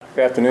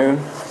Good afternoon.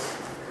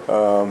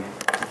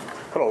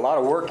 Put a lot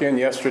of work in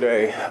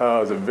yesterday. It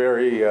was a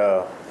very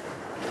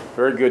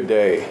good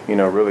day,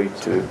 really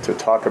to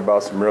talk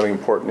about some really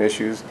important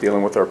issues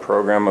dealing with our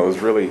program. It was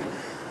really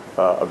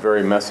a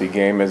very messy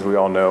game, as we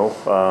all know.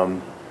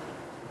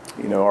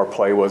 Our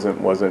play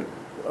wasn't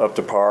up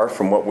to par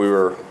from what we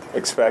were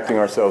expecting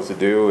ourselves to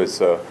do.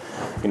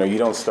 You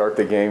don't start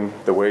the game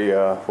the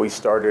way we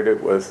started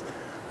it, with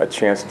a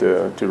chance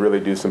to really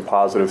do some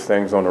positive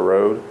things on the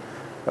road.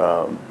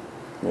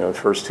 The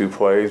first two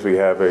plays, we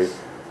have a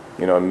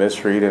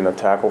misread and a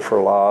tackle for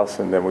loss,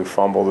 and then we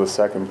fumble the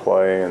second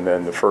play, and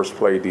then the first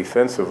play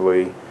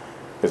defensively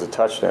is a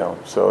touchdown.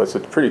 So it's a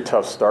pretty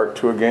tough start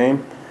to a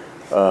game.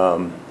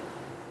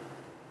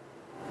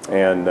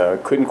 And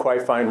couldn't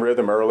quite find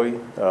rhythm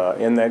early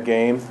in that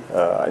game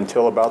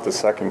until about the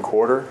second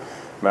quarter.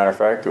 Matter of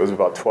fact, it was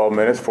about 12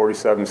 minutes,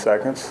 47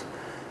 seconds.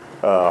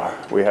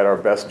 We had our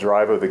best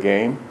drive of the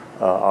game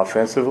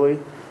offensively,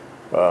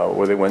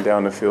 where they went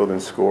down the field and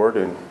scored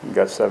and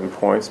got 7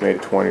 points, made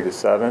it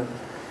 20-7.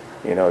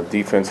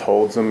 Defense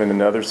holds them in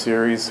another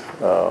series.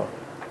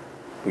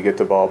 We get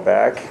the ball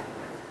back.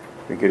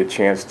 We get a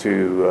chance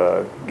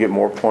to get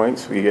more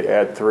points. We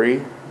add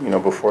 3,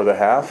 before the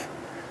half.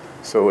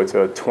 So it's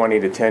a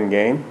 20-10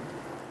 game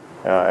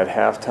at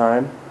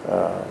halftime.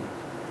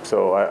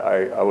 So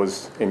I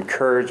was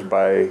encouraged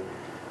by,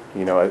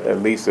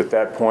 at least at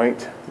that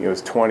point, it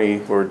was 20.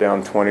 We were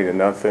down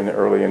 20-0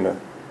 early in the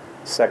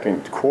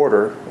second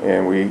quarter,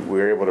 and we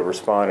were able to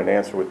respond and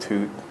answer with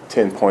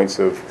 10 points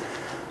of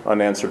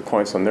unanswered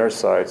points on their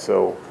side.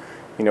 So,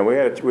 we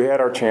had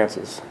our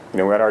chances. We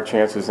had our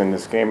chances in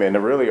this game, and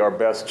really our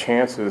best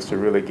chances to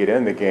really get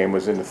in the game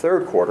was in the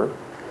third quarter.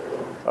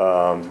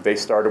 They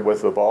started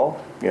with the ball.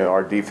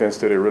 Our defense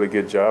did a really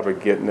good job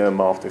of getting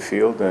them off the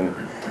field, and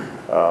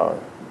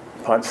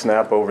punt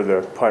snap over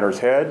the punter's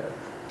head.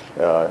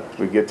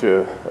 We get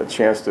to a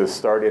chance to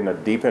start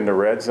deep in the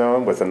red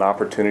zone with an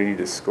opportunity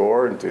to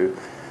score and to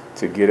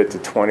get it to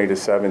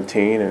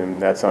 20-17,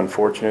 and that's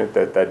unfortunate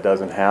that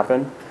doesn't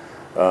happen.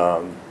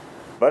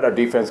 But our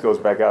defense goes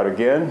back out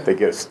again. They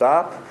get a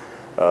stop.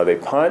 They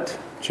punt.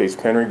 Chase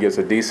Penry gets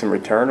a decent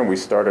return, and we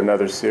start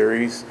another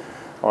series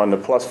on the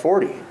plus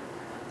 40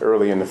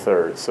 early in the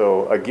third.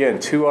 So again,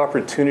 2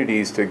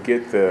 opportunities to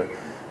get the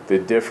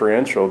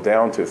differential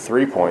down to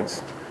 3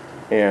 points,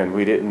 and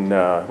we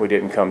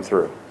didn't come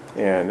through.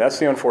 And that's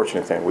the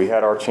unfortunate thing. We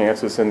had our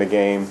chances in the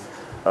game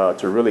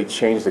to really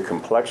change the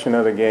complexion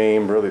of the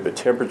game, really the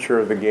temperature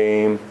of the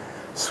game,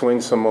 swing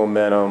some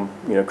momentum,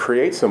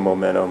 create some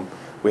momentum.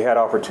 We had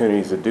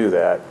opportunities to do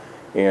that,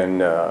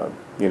 and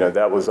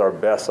that was our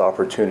best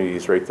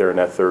opportunities right there in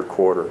that third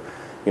quarter.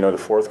 The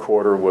fourth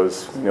quarter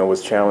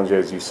was challenging,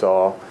 as you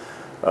saw,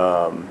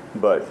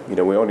 but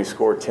we only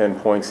scored 10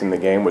 points in the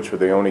game, which were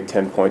the only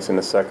 10 points in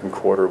the second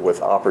quarter,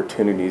 with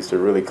opportunities to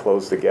really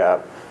close the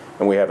gap.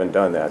 And we haven't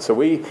done that. So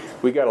we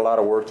got a lot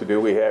of work to do.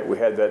 We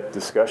had that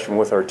discussion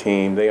with our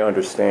team. They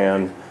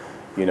understand,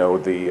 where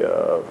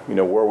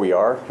we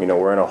are.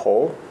 We're in a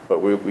hole, but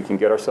we can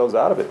get ourselves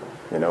out of it.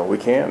 We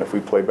can if we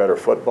play better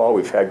football.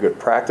 We've had good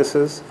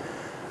practices.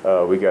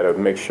 We got to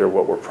make sure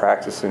what we're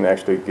practicing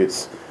actually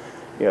gets.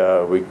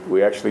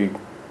 We actually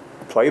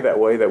play that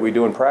way that we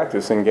do in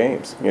practice in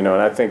games. And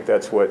I think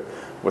that's what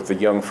the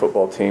young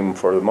football team,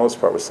 for the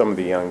most part, with some of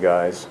the young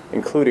guys,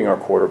 including our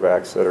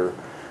quarterbacks that are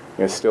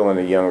still in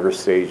the younger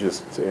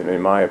stages,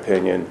 in my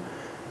opinion,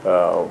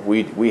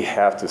 we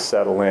have to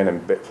settle in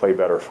and play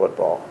better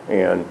football.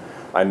 And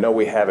I know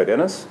we have it in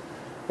us,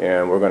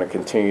 and we're going to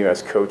continue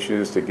as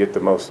coaches to get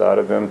the most out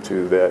of them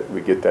to that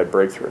we get that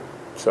breakthrough.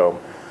 So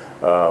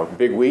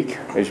big week,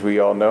 as we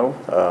all know,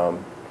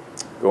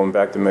 going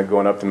up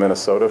to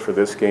Minnesota for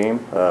this game.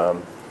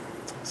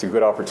 It's a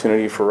good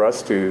opportunity for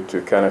us to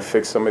kind of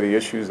fix some of the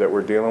issues that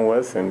we're dealing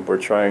with, and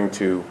we're trying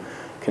to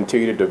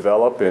continue to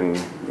develop and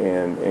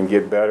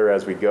get better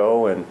as we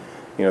go. And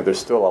there's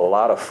still a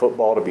lot of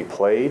football to be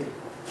played,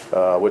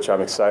 which I'm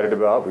excited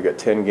about. We got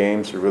 10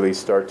 games to really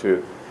start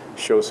to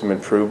show some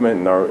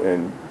improvement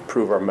and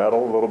prove our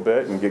mettle a little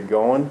bit and get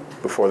going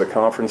before the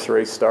conference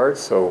race starts.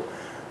 So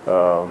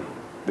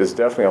there's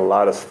definitely a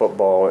lot of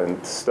football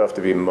and stuff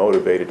to be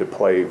motivated to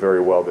play very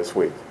well this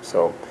week.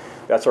 So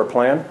that's our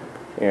plan,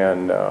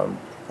 and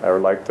I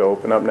would like to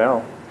open up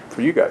now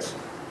for you guys.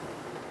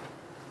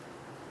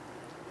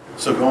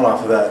 So going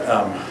off of that,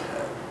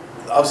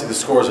 obviously the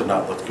scores have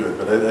not looked good,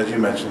 but as you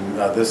mentioned,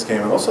 this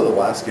game and also the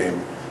last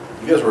game,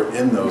 you guys were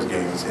in those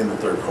games in the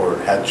third quarter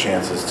and had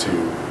chances to,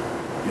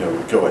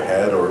 go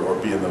ahead or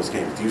be in those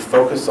games. Do you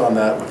focus on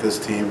that with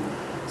this team,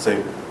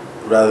 say,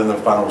 rather than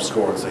the final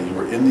score, and say you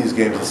were in these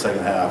games in the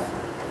second half,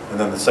 and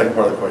then the second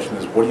part of the question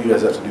is, what do you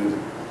guys have to do to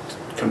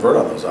convert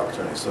on those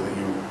opportunities so that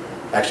you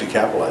actually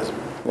capitalize them?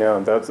 Yeah,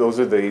 those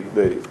are the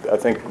I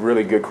think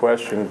really good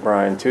questions,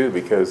 Brian, too,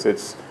 because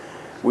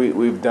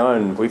we've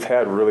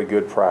had really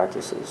good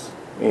practices,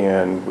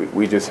 and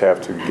we just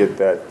have to get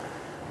that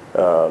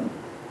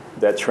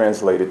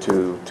translated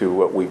to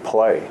what we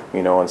play,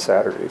 on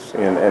Saturdays,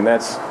 and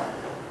that's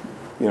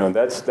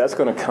that's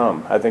going to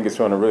come. I think it's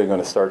really going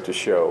to start to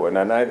show. And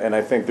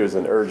I think there's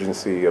an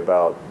urgency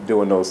about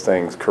doing those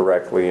things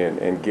correctly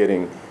and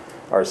getting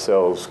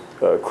ourselves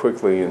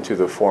quickly into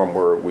the form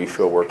where we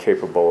feel we're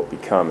capable of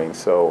becoming.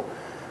 So,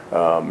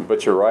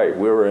 but you're right.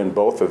 We were in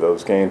both of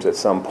those games at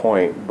some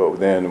point, but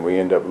then we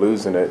end up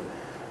losing it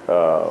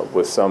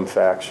with some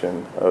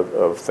faction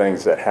of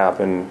things that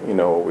happen.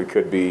 We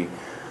could be,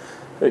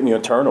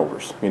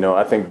 turnovers.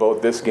 I think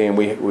both this game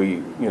it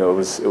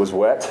was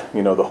wet.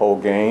 The whole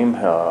game.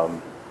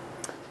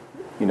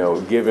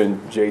 Given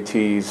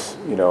JT's,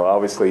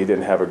 obviously he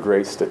didn't have a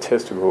great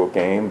statistical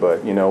game,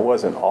 but it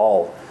wasn't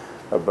all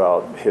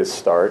about his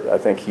start. I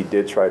think he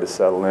did try to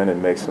settle in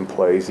and make some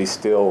plays. He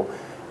still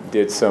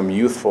did some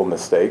youthful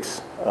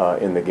mistakes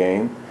in the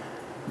game,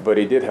 but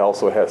he did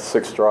also have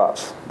 6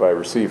 drops by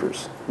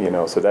receivers,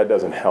 so that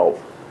doesn't help,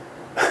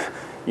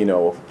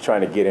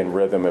 trying to get in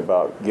rhythm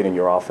about getting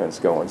your offense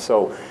going.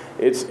 So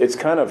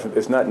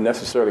it's not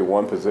necessarily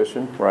one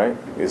position, right?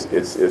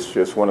 It's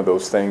just one of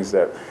those things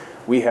that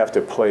we have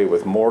to play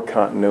with more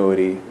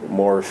continuity,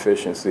 more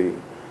efficiency,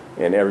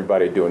 and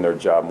everybody doing their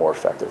job more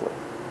effectively.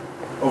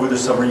 Over the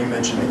summer, you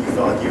mentioned that you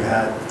felt like you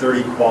had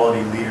 30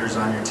 quality leaders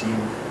on your team.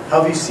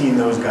 How have you seen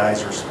those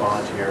guys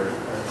respond here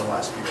the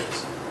last few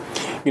days?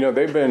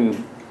 They've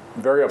been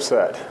very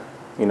upset.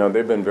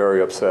 They've been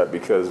very upset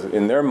because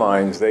in their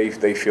minds, they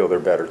feel they're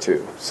better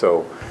too.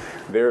 So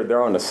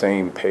they're on the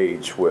same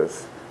page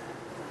with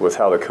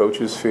how the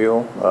coaches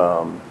feel.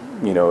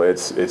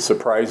 It's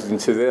surprising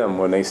to them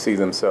when they see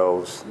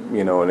themselves,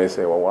 and they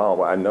say, well,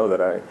 wow, I know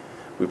that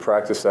we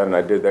practiced that and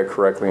I did that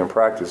correctly in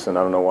practice, and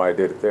I don't know why I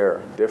did it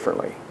there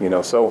differently.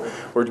 So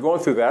we're going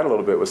through that a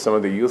little bit with some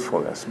of the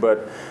youthfulness,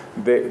 but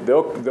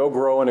they'll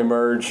grow and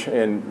emerge,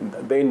 and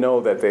they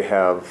know that they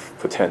have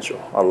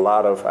potential.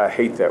 I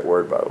hate that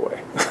word, by the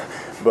way,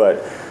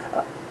 but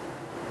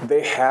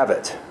they have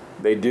it.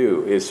 They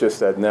do. It's just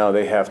that now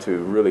they have to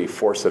really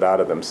force it out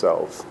of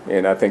themselves.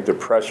 And I think the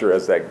pressure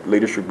as that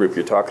leadership group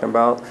you're talking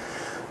about,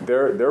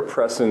 they're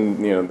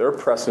pressing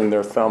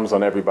their thumbs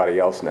on everybody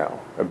else now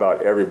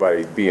about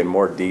everybody being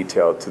more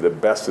detailed to the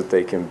best that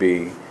they can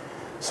be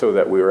so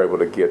that we were able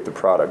to get the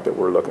product that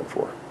we're looking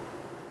for.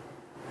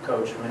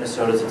 Coach,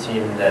 Minnesota's a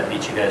team that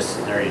beat you guys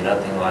 30-0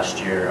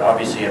 last year.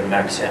 Obviously, you have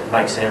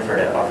Mike Sanford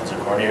at offensive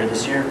coordinator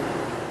this year.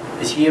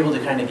 Is he able to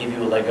kind of give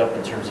you a leg up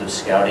in terms of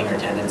scouting or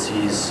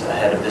tendencies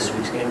ahead of this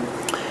week's game?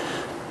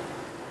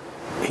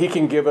 He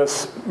can give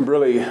us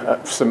really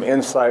some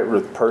insight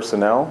with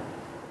personnel.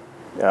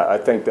 I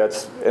think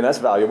that's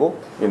valuable.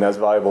 That's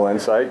valuable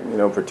insight.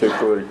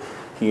 Particularly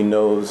he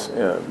knows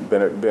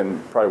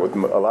been probably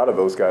with a lot of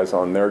those guys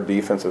on their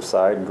defensive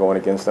side and going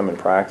against them in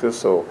practice.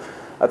 So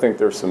I think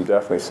there's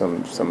definitely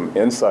some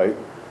insight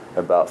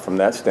about from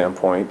that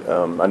standpoint.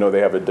 I know they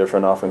have a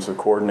different offensive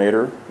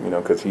coordinator,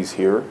 because he's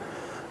here.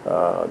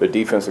 The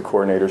defensive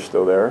coordinator's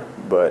still there,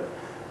 but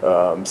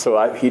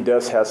he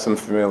does have some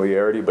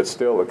familiarity, but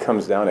still it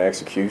comes down to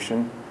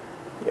execution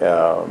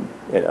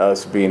and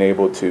us being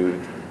able to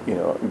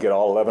get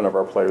all 11 of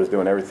our players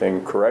doing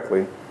everything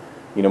correctly,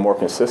 more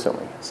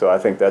consistently. So I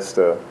think that's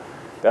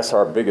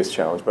our biggest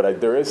challenge.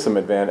 But there is some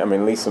advantage.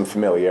 At least some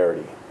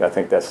familiarity. I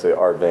think that's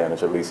our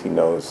advantage. At least he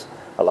knows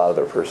a lot of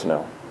their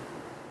personnel.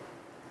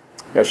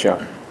 Yes,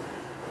 Sean.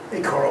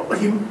 Hey, Carl.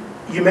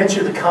 You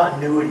mentioned the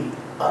continuity.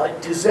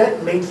 Does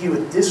that make you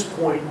at this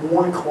point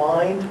more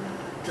inclined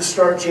to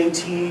start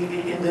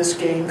JT in this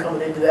game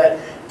coming into that,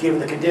 given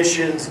the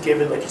conditions,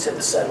 given, like you said,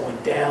 the settling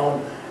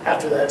down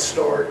after that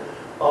start?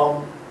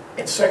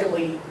 And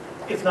secondly,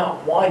 if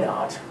not, why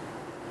not?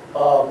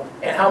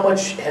 And how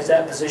much has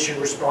that position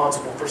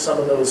responsible for some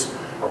of those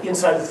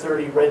inside the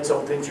 30 red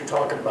zone things you're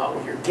talking about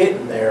when you're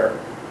getting there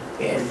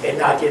and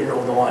not getting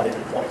over the line at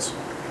any points?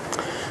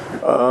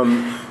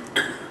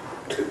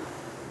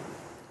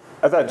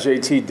 I thought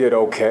JT did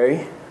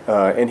okay,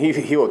 and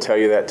he will tell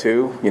you that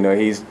too.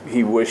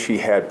 He wish he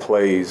had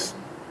plays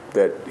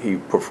that he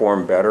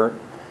performed better,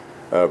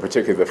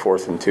 particularly the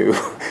 4th and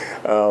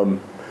 2.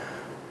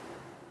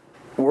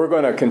 We're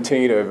going to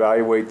continue to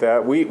evaluate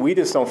that. We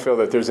just don't feel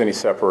that there's any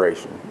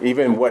separation.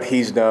 Even what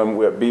he's done,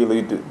 what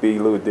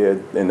B-Lou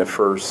did in the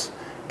first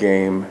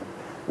game,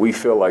 we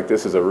feel like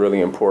this is a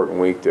really important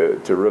week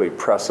to really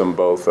press them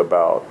both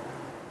about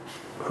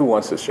who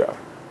wants this job.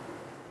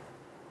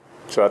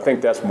 So I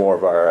think that's more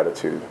of our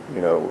attitude.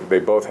 They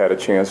both had a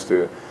chance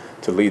to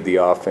lead the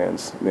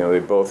offense. They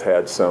both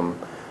had some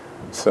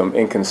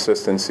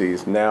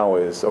inconsistencies. Now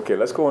is, okay,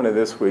 let's go into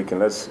this week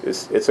and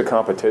it's a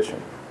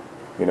competition.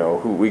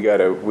 Who we got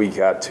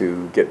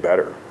to get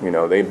better.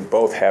 They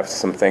both have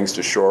some things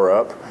to shore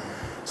up.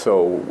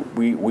 So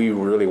we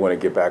really want to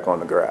get back on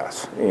the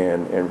grass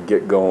and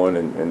get going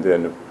and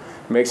then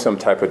make some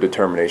type of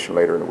determination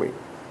later in the week.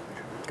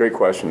 Great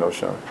question, though,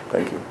 Sean.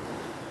 Thank you.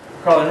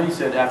 Carl, I know you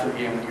said after the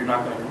game that you're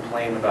not going to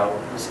complain about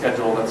the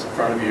schedule that's in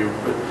front of you,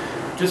 but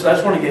I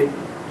just want to get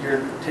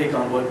your take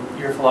on what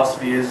your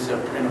philosophy is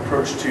in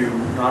approach to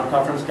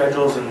non-conference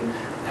schedules and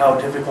how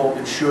difficult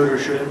it should or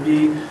shouldn't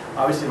be?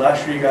 Obviously,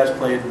 last year you guys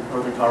played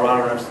Northern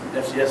Colorado, an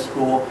FCS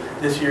school.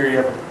 This year you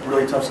have a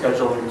really tough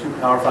schedule, and 2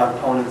 Power 5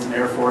 opponents in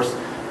Air Force,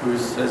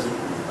 who's as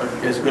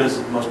good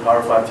as most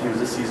Power 5 teams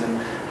this season.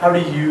 How do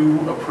you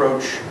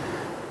approach,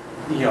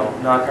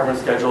 non-conference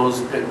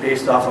schedules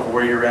based off of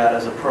where you're at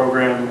as a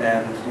program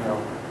and, going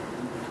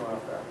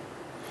off that?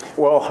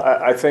 Well,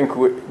 I think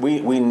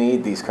we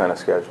need these kind of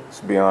schedules,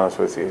 to be honest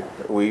with you.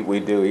 We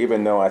do,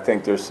 even though I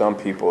think there's some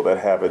people that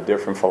have a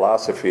different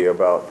philosophy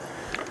about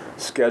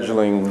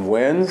scheduling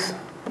wins,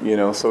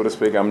 so to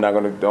speak. I'm not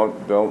going to,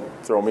 don't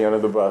throw me under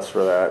the bus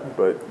for that,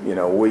 but,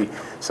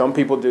 some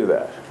people do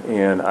that.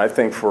 And I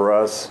think for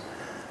us,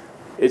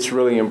 it's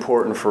really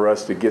important for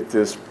us to get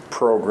this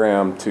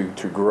program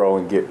to grow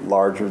and get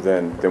larger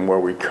than where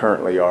we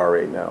currently are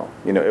right now.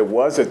 It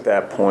was at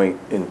that point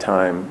in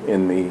time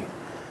in the,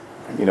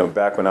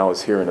 back when I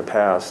was here in the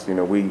past,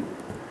 we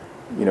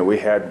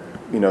had,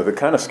 the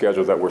kind of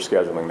schedule that we're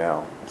scheduling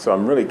now. So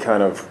I'm really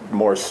kind of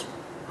more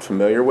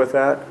familiar with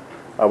that,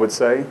 I would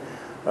say.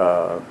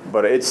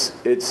 But it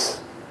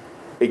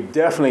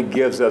definitely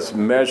gives us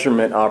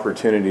measurement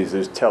opportunities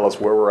to tell us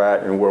where we're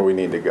at and where we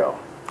need to go.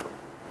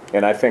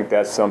 And I think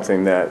that's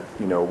something that,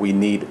 we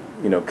need,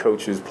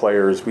 coaches,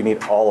 players, we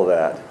need all of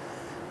that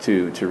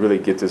to really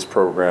get this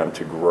program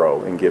to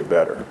grow and get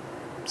better.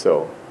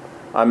 So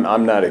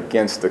I'm not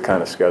against the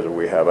kind of schedule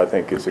we have. I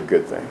think it's a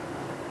good thing.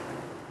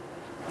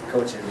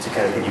 Coach, to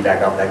kind of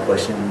piggyback off that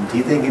question, do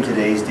you think in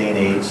today's day and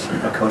age,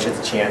 a coach has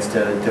a chance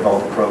to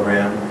develop a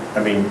program,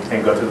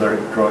 and go through their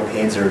growing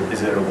pains, or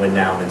is it a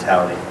win-now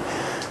mentality?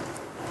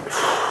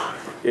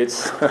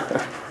 It's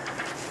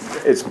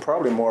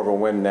probably more of a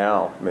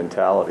win-now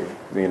mentality.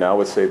 I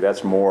would say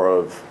that's more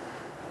of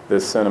the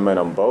sentiment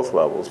on both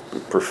levels,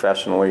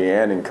 professionally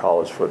and in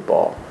college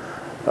football.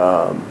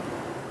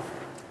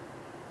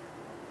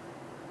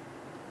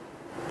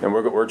 And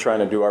we're trying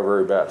to do our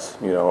very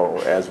best,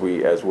 as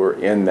we're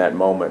in that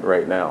moment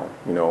right now.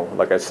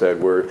 Like I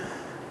said,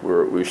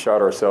 we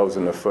shot ourselves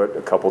in the foot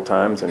a couple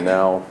times, and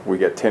now we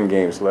got 10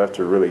 games left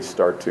to really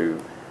start to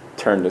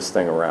turn this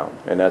thing around.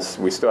 And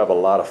we still have a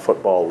lot of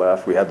football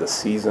left. We have the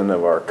season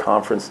of our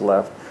conference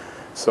left.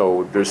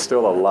 So there's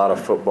still a lot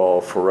of football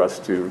for us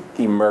to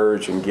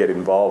emerge and get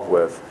involved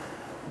with.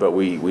 But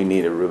we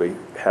need to really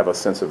have a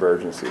sense of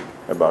urgency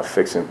about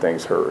fixing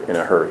things in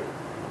a hurry.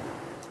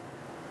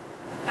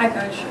 Hi,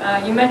 Coach.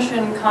 You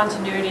mentioned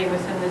continuity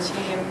within the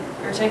team.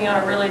 You're taking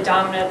on a really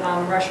dominant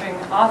rushing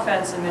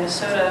offense in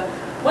Minnesota.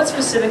 What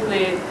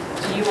specifically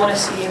do you want to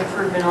see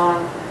improvement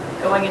on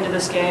going into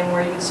this game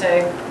where you can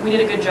say, we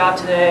did a good job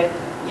today,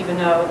 even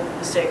though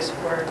mistakes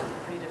were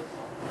pretty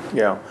difficult?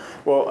 Yeah.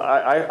 Well,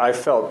 I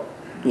felt,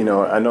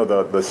 I know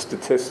the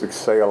statistics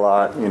say a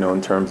lot,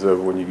 in terms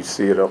of when you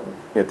see it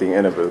at the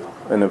end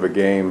of a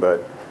game,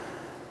 but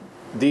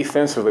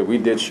defensively, we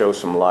did show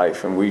some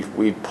life, and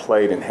we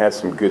played and had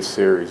some good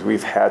series.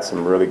 We've had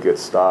some really good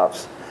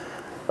stops.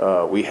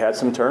 We had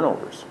some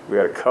turnovers. We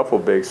had a couple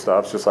big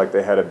stops, just like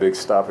they had a big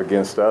stop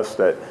against us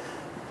that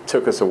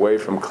took us away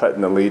from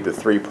cutting the lead to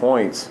 3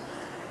 points.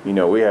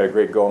 We had a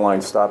great goal line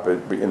stop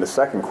in the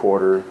second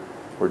quarter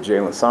where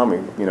Jalen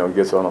Sami,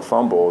 gets on a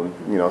fumble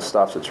and,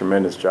 stops a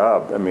tremendous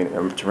job.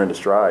 A tremendous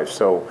drive.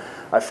 So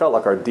I felt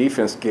like our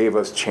defense gave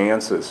us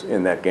chances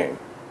in that game.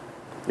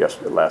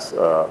 Last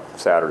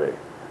Saturday.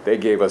 They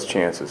gave us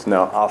chances.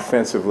 Now,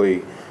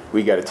 offensively,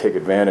 we got to take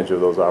advantage of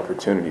those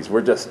opportunities.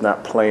 We're just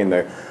not playing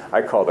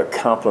I call the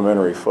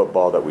complementary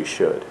football that we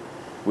should.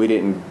 We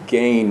didn't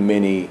gain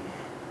many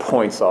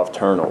points off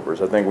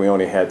turnovers. I think we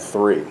only had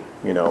 3.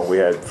 We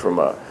had from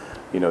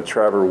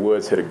Trevor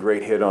Woods hit a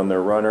great hit on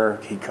their runner.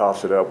 He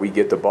coughs it up. We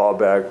get the ball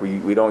back.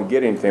 We don't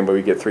get anything, but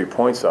we get 3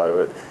 points out of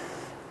it.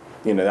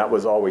 That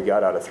was all we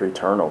got out of 3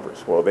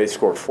 turnovers. Well, they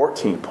scored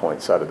 14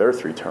 points out of their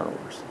 3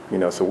 turnovers.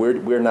 So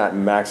we're not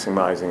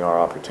maximizing our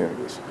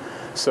opportunities.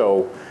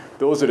 So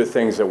those are the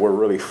things that we're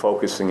really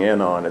focusing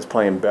in on, is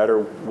playing better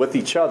with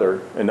each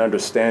other and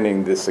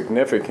understanding the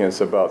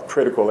significance about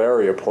critical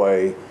area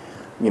play.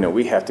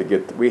 We have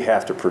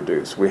to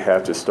produce. We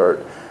have to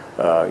start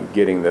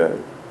getting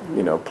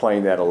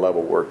playing at a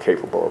level we're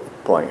capable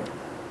of playing.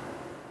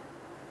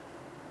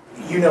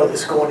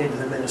 This going into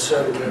the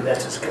Minnesota game,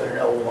 that's as good an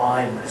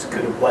O-line, as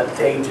good at what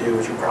they do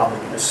as you're probably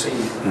going to see.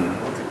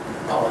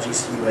 With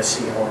apologies to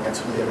USC and Oregon and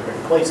some of the other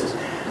great places.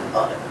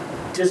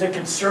 Does it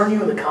concern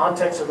you in the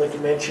context of, like you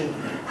mentioned,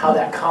 how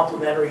that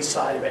complementary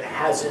side of it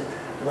hasn't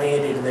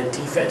landed in the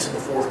defense in the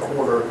fourth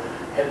quarter?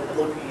 And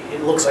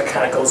it looks like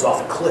kind of goes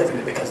off a cliff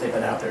because they've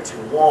been out there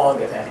too long,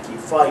 they've had to keep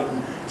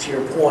fighting, to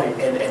your point,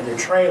 and they're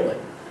trailing.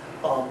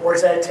 Or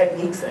is that a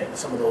technique thing,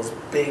 some of those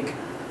big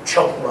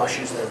chunk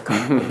rushes that have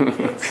come in the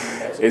game?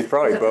 It's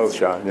probably both,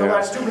 Sean. The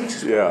last 2 weeks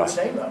has been the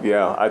same, though.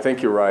 Yeah, I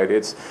think you're right.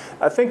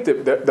 I think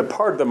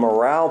the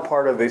morale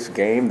part of this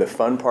game, the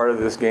fun part of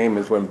this game,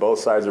 is when both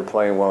sides are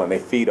playing well and they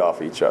feed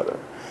off each other.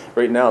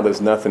 Right now,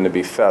 there's nothing to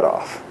be fed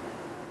off.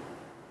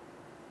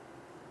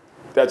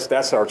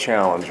 That's our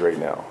challenge right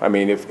now.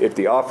 If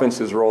the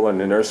offense is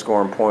rolling and they're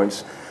scoring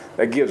points,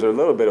 that gives a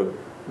little bit of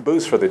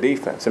boost for the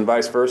defense, and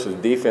vice versa. The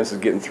defense is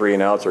getting 3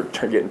 and outs or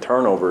getting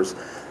turnovers.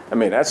 I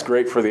mean, that's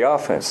great for the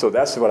offense. So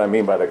that's what I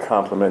mean by the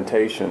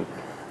complementation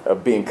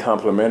of being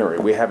complementary.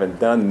 We haven't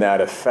done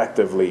that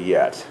effectively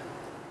yet.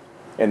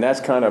 And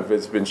that's kind of,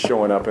 it's been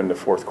showing up in the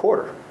fourth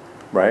quarter,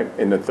 right?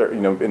 In the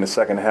in the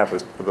second half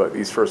of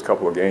these first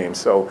couple of games.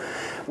 So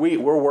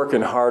we're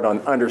working hard on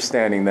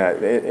understanding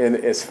that. And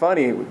it's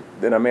funny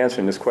that I'm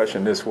answering this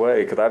question this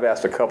way, because I've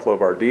asked a couple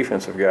of our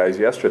defensive guys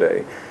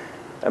yesterday.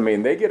 I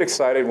mean, they get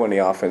excited when the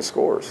offense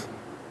scores,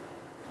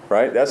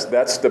 right?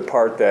 That's the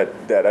part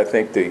that I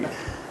think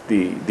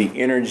the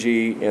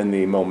energy and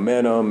the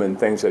momentum and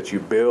things that you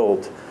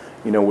build,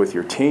 with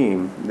your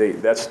team,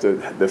 that's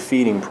the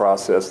feeding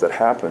process that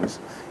happens,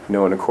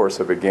 in the course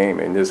of a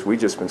game. And we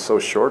just been so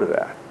short of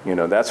that.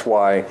 That's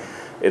why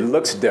it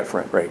looks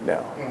different right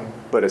now.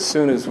 But as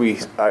soon as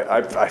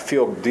I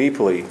feel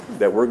deeply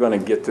that we're going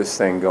to get this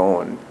thing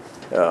going,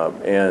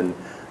 and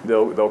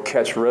they'll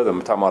catch rhythm.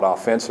 I'm talking about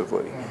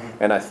offensively,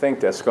 and I think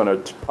that's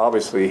going to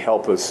obviously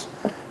help us,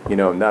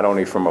 not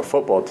only from a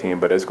football team,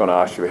 but it's going to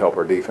actually help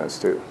our defense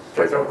too.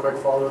 Can I throw a quick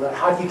follow to that?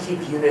 How do you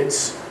keep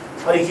units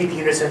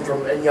in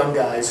from young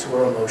guys who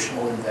are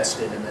emotional,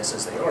 invested in this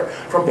as they are,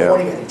 from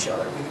pointing at each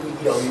other?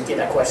 You get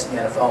that question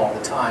in the NFL all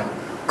the time.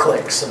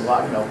 Clicks and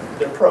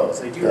they're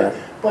pros, they do that.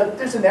 But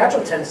there's a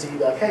natural tendency to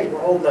be like, hey, we're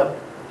holding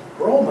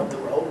up the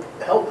rope.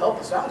 Help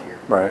us out here.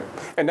 Right,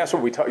 and that's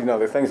what we talk.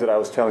 The things that I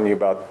was telling you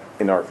about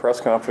in our press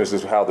conference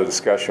is how the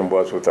discussion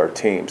was with our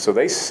team. So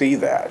they see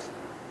that,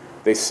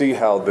 they see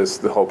how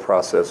the whole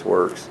process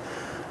works.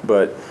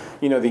 But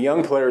the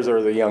young players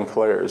are the young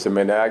players. I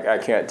mean, I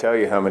can't tell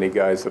you how many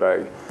guys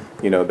that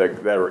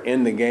that are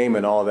in the game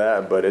and all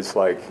that. But it's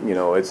like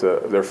it's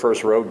their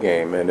first road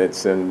game, and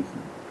it's in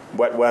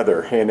wet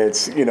weather, and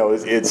it's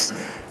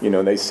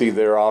they see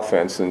their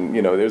offense, and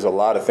there's a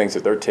lot of things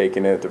that they're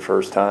taking in at the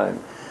first time.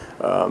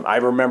 I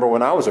remember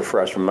when I was a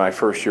freshman, my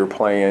first year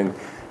playing,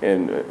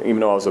 and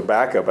even though I was a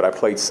backup, but I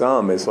played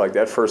some. It's like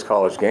that first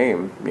college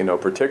game,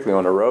 particularly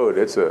on the road.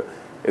 It's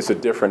a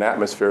different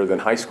atmosphere than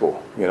high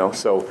school,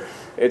 So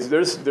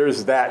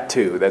there's that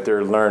too, that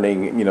they're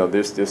learning.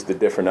 There's just the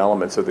different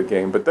elements of the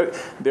game, but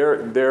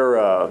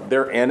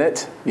they're in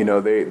it.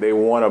 They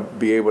want to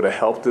be able to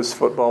help this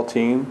football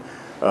team.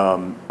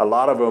 A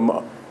lot of them,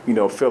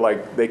 feel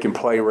like they can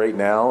play right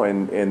now,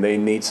 and they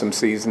need some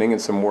seasoning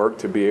and some work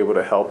to be able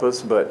to help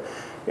us. But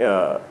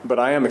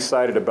I am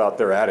excited about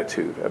their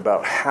attitude,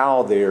 about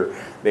how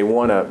they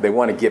want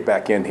to get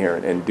back in here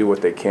and do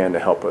what they can to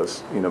help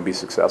us, be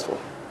successful.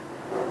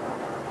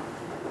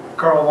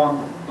 Carl,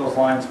 along those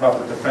lines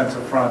about the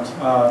defensive front,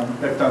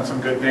 they've done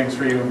some good things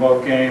for you in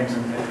both games,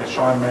 and as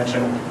Sean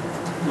mentioned,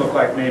 look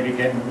like maybe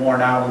getting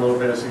worn out a little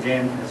bit as the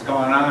game has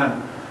gone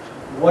on.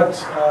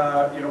 What's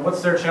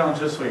their challenge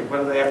this week? What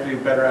do they have to do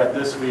better at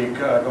this week,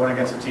 going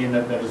against a team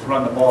that has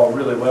run the ball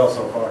really well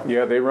so far?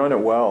 Yeah, they run it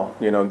well.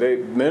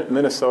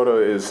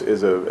 Minnesota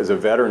is a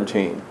veteran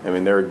team. I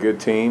mean, they're a good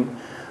team.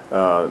 They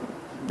got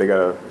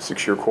a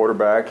 6-year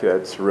quarterback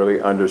that really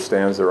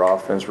understands their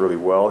offense really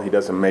well. He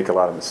doesn't make a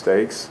lot of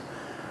mistakes.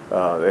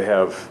 They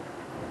have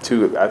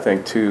two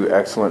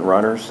excellent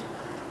runners.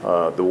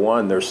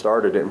 Their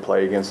starter didn't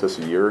play against us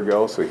a year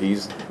ago, so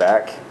he's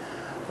back.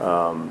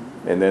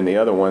 And then the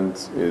other one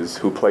is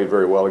who played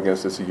very well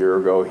against us a year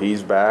ago.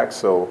 He's back,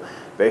 so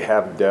they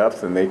have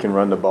depth and they can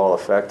run the ball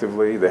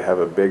effectively. They have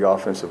a big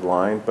offensive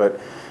line, but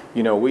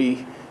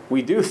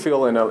we do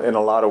feel in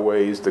a lot of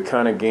ways the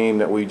kind of game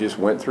that we just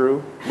went through,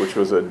 which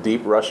was a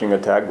deep rushing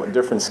attack with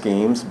different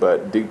schemes,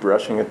 but deep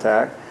rushing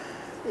attack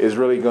is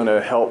really going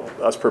to help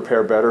us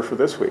prepare better for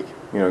this week.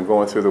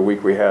 Going through the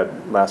week we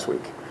had last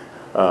week,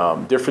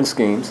 different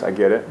schemes, I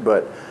get it,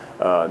 but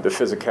the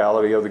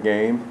physicality of the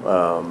game.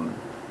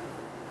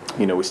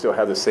 We still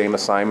have the same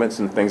assignments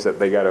and things that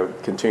they got to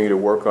continue to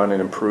work on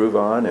and improve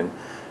on. And,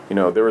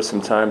 there were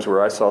some times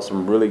where I saw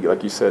some really,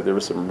 like you said, there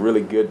was some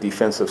really good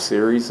defensive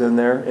series in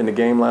there in the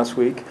game last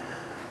week.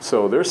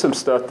 So there's some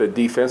stuff that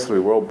defensively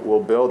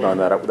we'll build on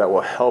that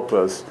will help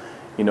us,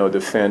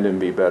 defend and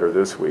be better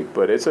this week.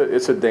 But it's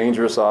a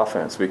dangerous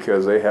offense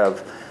because they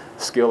have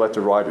skill at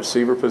the wide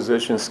receiver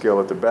position, skill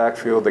at the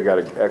backfield. They got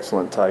an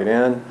excellent tight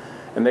end,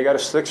 and they got a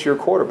 6-year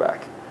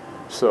quarterback.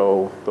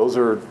 So those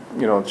are,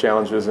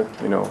 challenges,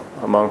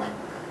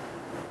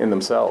 in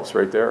themselves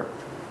right there.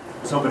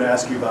 I was hoping to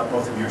ask you about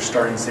both of your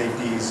starting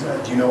safeties.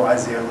 Do you know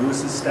Isaiah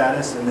Lewis's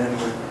status? And then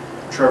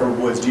with Trevor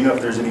Woods, do you know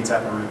if there's any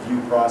type of review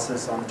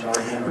process on the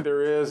target?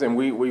 There is, and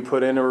we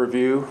put in a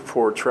review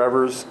for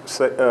Trevor's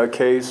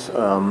case.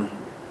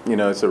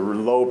 It's a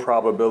low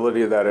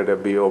probability that it'll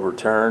be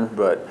overturned,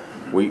 but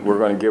we're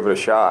going to give it a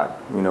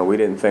shot. We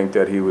didn't think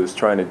that he was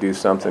trying to do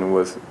something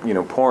with,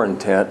 poor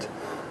intent,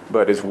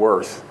 but it's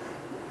worth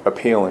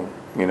appealing,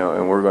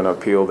 and we're going to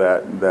appeal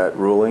that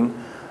ruling.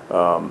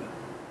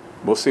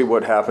 We'll see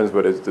what happens,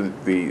 but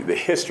the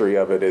history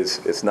of it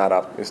is it's not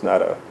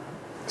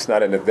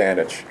an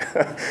advantage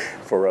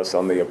for us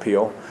on the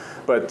appeal.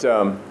 But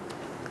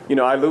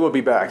Ilou will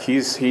be back. He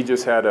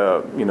just had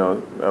a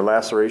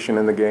laceration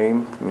in the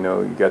game.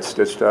 He got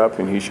stitched up,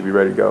 and he should be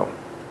ready to go.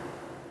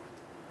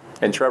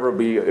 And Trevor will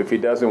be, if we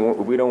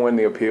don't win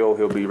the appeal,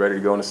 he'll be ready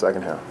to go in the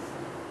second half.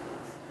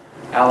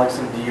 Alex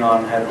and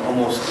Dion had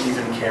almost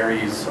even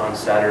carries on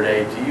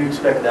Saturday. Do you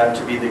expect that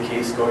to be the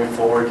case going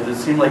forward? Because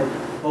it seemed like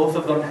both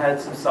of them had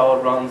some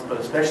solid runs, but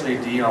especially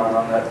Dion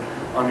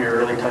on your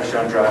early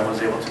touchdown drive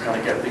was able to kind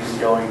of get things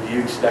going. Do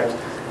you expect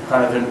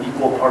kind of an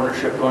equal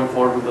partnership going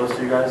forward with those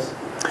two guys?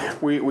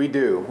 We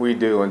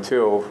do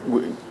until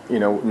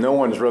no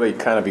one's really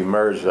kind of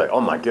emerged like,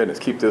 oh my goodness,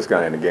 keep this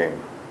guy in the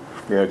game.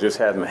 Just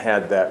haven't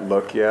had that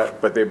look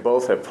yet. But they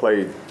both have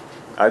played,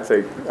 I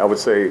would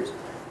say,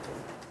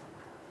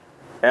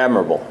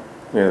 admirable.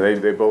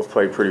 They both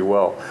played pretty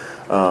well.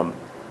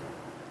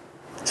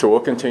 So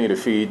we'll continue to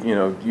feed,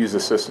 use the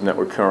system that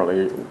we're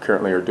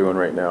currently are doing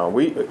right now.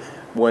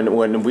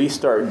 When we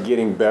start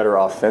getting better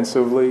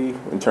offensively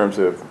in terms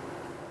of,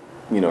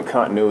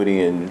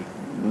 continuity and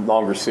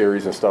longer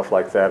series and stuff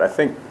like that, I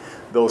think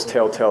those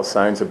telltale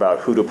signs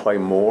about who to play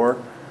more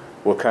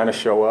will kind of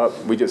show up.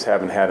 We just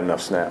haven't had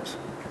enough snaps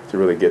to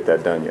really get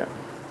that done yet.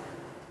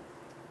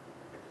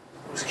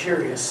 I was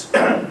curious,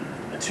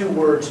 the 2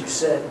 words you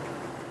said,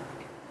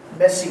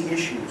 messy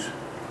issues.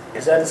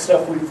 Is that the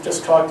stuff we've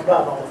just talked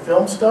about, all the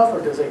film stuff,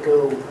 or does it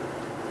go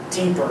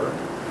deeper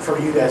for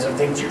you guys, or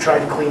things you're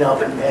trying to clean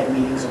up and you've had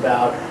meetings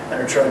about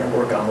and are trying to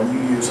work on when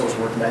you use those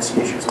words,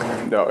 messy issues?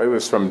 No, it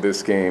was from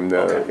this game.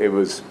 Okay. It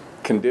was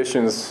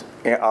conditions,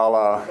 a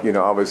la,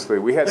 obviously.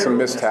 We had some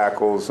missed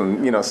tackles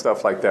and,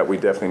 stuff like that we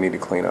definitely need to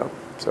clean up.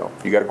 So,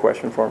 you got a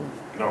question for me?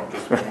 No,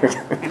 just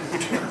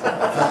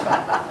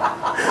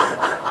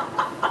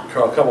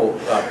Carl, a couple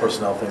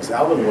personnel things.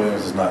 Alvin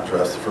Williams is not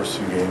dressed the first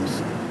 2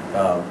 games.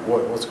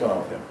 What's going on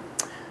with him?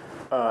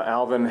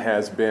 Alvin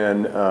has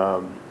been,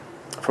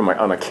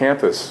 on a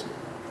campus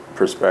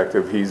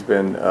perspective, he's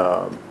been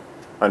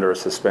under a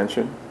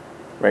suspension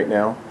right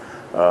now.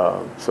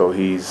 So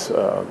he's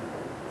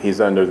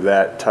under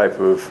that type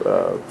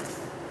of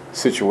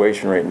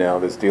situation right now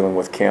that's dealing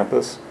with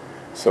campus.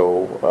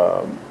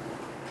 So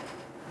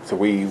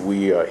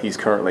he's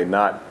currently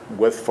not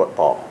with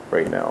football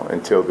right now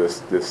until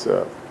this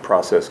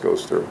process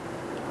goes through.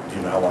 Do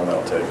you know how long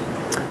that'll take?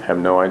 I have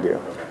no idea.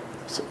 Okay.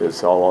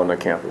 It's all on the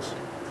campus.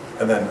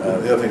 And then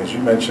the other thing is, you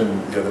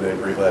mentioned the other day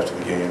briefly after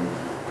the game,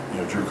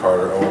 Drew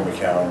Carter, Owen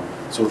McCown.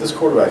 So with this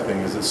quarterback thing,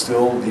 do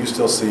you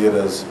still see it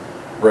as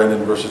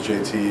Brandon versus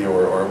JT,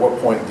 or at what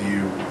point do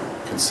you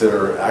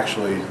consider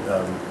actually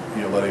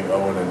letting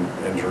Owen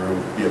and Drew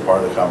be a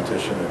part of the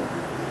competition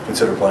and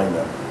consider playing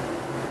them?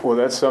 Well,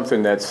 that's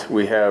something that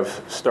we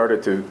have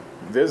started to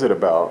visit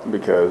about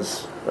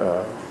because,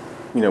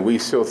 we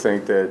still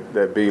think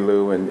that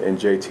B-Lou and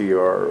JT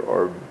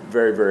are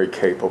very, very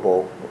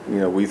capable.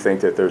 We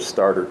think that they're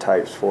starter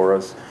types for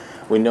us.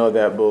 We know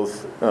that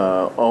both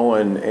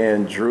Owen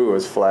and Drew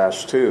has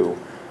flashed too,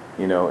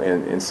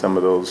 in some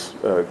of those,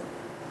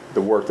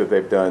 the work that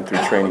they've done through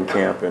training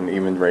camp and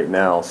even right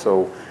now.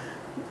 So,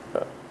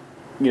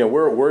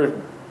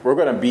 we're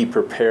going to be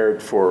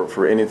prepared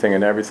for anything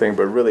and everything,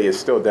 but really it's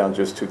still down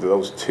just to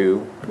those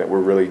 2 that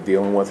we're really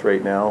dealing with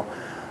right now.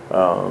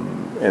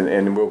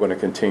 And we're going to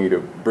continue to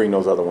bring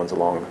those other ones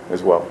along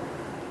as well.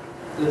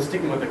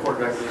 Sticking with the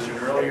quarterback position,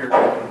 earlier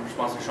in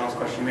response to Sean's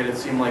question, you made it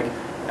seem like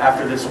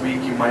after this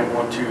week you might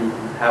want to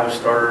have a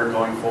starter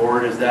going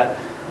forward. Is that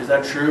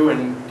true?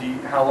 And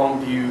how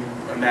long do you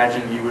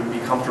imagine you would be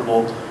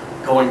comfortable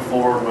going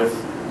forward with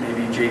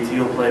maybe JT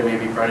will play,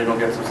 maybe Brendan will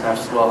get some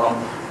snaps as well?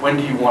 When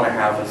do you want to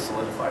have a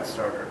solidified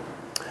starter?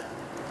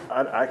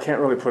 I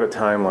can't really put a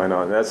timeline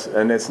on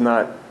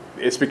that.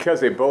 It's because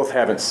they both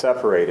haven't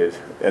separated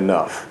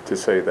enough to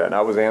say that. And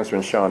I was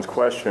answering Sean's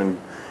question.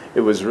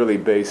 It was really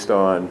based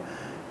on,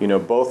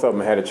 both of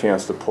them had a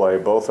chance to play.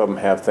 Both of them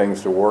have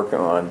things to work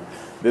on.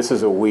 This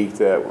is a week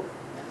that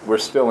we're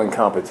still in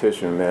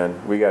competition,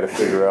 man. We got to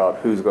figure out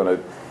who's going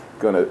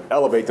to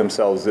elevate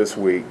themselves this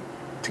week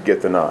to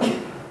get the nod.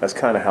 That's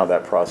kind of how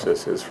that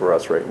process is for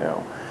us right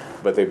now.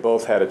 But they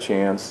both had a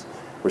chance.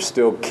 We're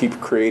still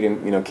keeping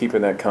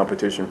that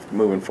competition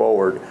moving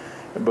forward.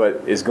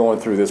 But it's going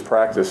through this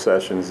practice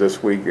sessions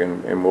this week,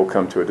 and we'll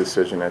come to a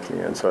decision at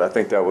the end. So I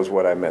think that was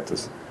what I meant to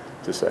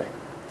say.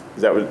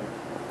 Is that what?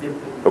 Yep.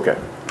 Okay.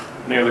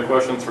 Any other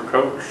questions for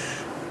Coach?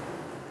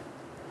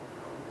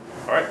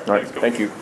 All right. All right. Thank you.